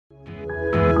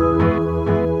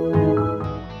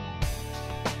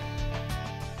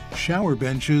Shower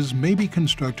benches may be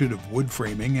constructed of wood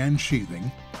framing and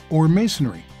sheathing, or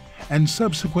masonry, and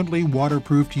subsequently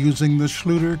waterproofed using the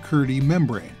Schluter KERDI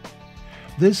membrane.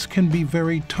 This can be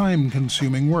very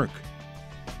time-consuming work.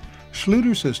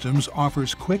 Schluter Systems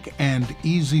offers quick and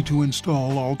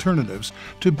easy-to-install alternatives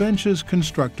to benches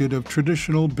constructed of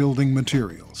traditional building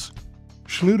materials.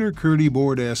 Schluter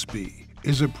KERDI-BOARD-SB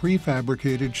is a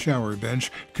prefabricated shower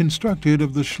bench constructed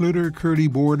of the Schluter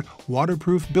KERDI-BOARD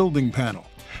waterproof building panel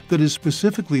that is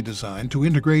specifically designed to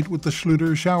integrate with the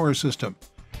Schluter shower system.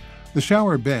 The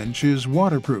shower bench is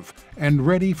waterproof and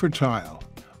ready for tile,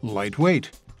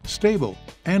 lightweight, stable,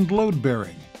 and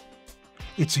load-bearing.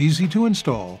 It's easy to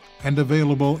install and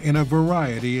available in a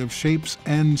variety of shapes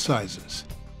and sizes.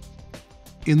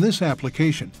 In this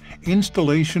application,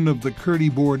 installation of the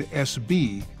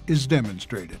KERDI-BOARD-SB is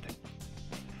demonstrated.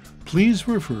 Please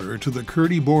refer to the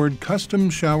KERDI-BOARD Custom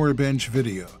Shower Bench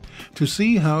video to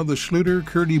see how the Schluter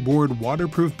KERDI-BOARD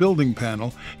waterproof building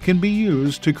panel can be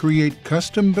used to create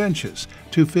custom benches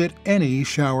to fit any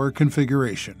shower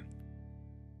configuration.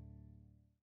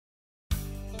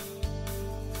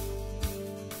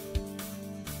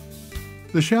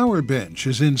 The shower bench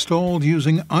is installed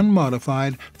using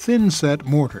unmodified thin-set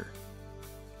mortar.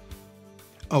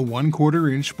 A 1/4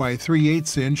 inch by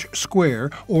 3/8 inch square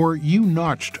or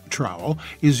U-notched trowel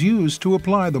is used to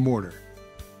apply the mortar.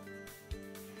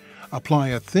 Apply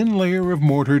a thin layer of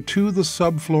mortar to the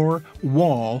subfloor,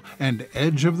 wall, and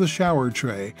edge of the shower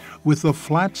tray with the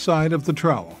flat side of the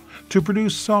trowel to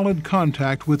produce solid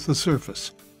contact with the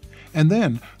surface, and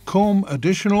then comb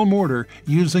additional mortar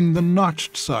using the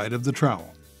notched side of the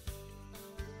trowel.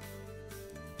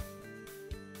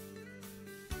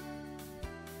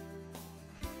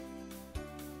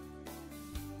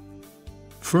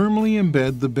 Firmly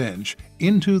embed the bench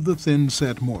into the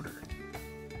thin-set mortar.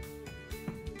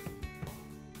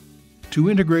 To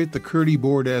integrate the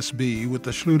KERDI-BOARD-SB with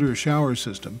the Schluter shower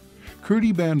system,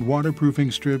 KERDI-band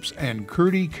waterproofing strips and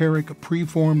KERDI Carrick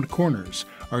preformed corners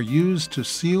are used to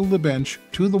seal the bench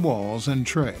to the walls and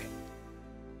tray.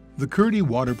 The KERDI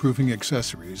waterproofing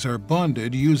accessories are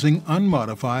bonded using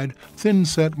unmodified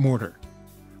thin-set mortar.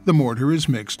 The mortar is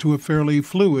mixed to a fairly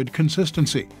fluid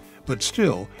consistency, but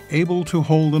still able to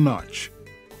hold a notch.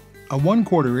 A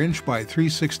 1/4 inch by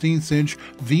 3/16 inch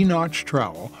V-notch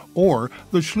trowel, or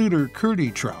the Schluter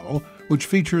KERDI trowel, which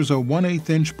features a 1/8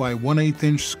 inch by 1/8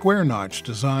 inch square notch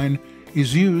design,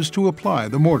 is used to apply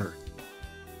the mortar.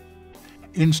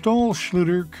 Install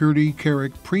Schluter KERDI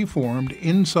Carrick preformed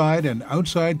inside and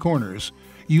outside corners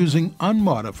using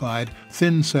unmodified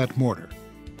thin-set mortar.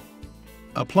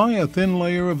 Apply a thin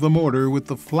layer of the mortar with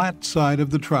the flat side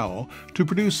of the trowel to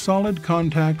produce solid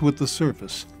contact with the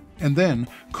surface, and then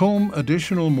comb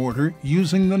additional mortar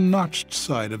using the notched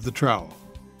side of the trowel.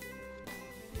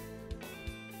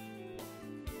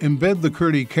 Embed the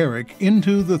KERDI Carrick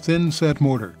into the thin-set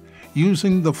mortar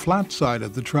using the flat side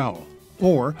of the trowel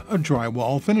or a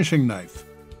drywall finishing knife.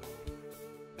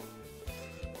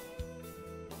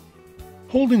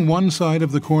 Holding one side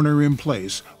of the corner in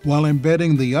place while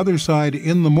embedding the other side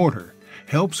in the mortar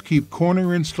helps keep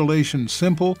corner installation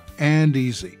simple and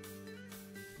easy.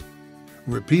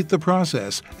 Repeat the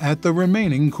process at the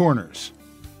remaining corners.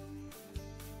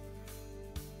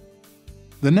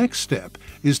 The next step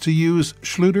is to use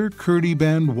Schluter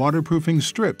KERDI-band waterproofing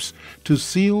strips to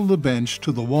seal the bench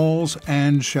to the walls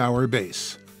and shower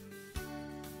base.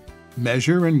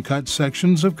 Measure and cut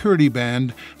sections of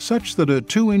KERDI-band such that a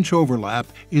 2-inch overlap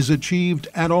is achieved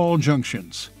at all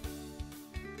junctions.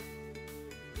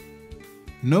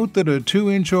 Note that a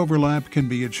 2-inch overlap can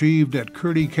be achieved at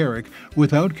KERDI Carrick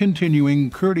without continuing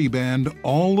KERDI-band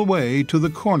all the way to the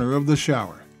corner of the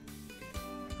shower.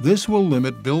 This will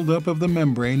limit buildup of the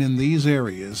membrane in these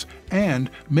areas and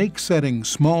make setting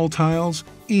small tiles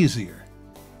easier.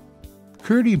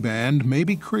 KERDI-band may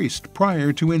be creased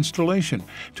prior to installation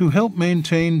to help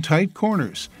maintain tight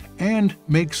corners and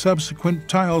make subsequent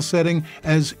tile setting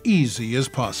as easy as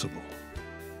possible.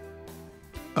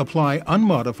 Apply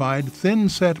unmodified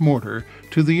thin-set mortar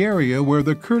to the area where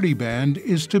the KERDI-band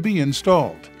is to be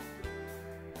installed.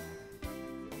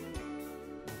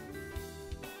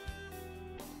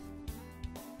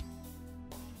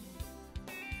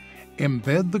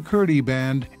 Embed the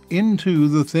KERDI-band into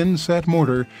the thin-set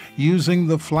mortar using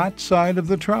the flat side of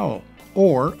the trowel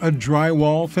or a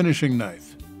drywall finishing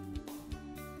knife.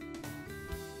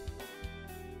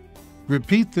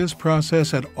 Repeat this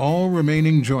process at all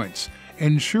remaining joints,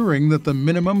 ensuring that the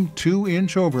minimum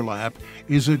 2-inch overlap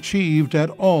is achieved at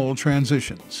all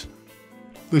transitions.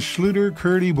 The Schluter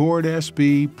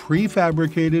KERDI-BOARD-SB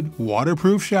prefabricated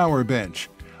waterproof shower bench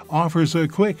offers a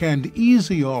quick and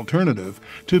easy alternative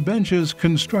to benches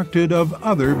constructed of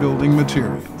other building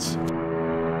materials.